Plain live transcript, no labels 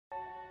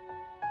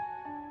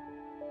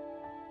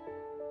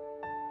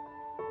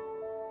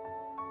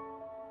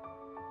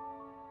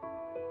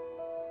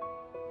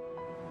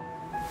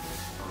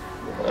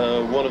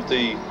one of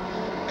the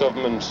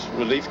Government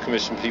Relief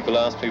Commission people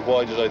asked me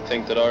why did I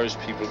think that Irish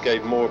people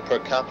gave more per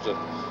capita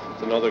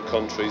than other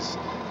countries,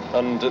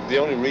 and the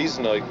only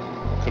reason I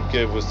could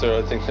give was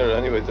I think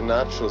anyway the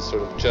natural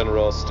sort of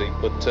generosity,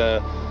 but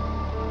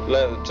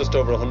just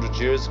over 100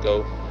 years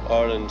ago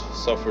Ireland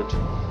suffered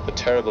a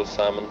terrible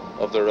famine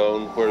of their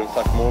own, where in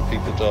fact more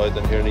people died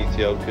than here in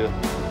Ethiopia,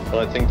 and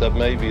I think that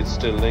maybe it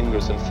still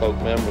lingers in folk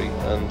memory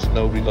and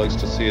nobody likes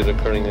to see it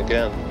occurring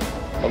again.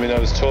 I mean, I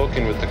was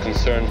talking with the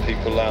concerned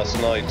people last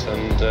night,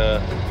 and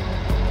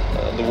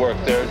the work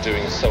they're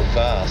doing is so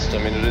vast. I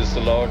mean, it is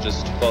the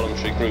largest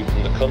voluntary group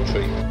in the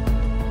country.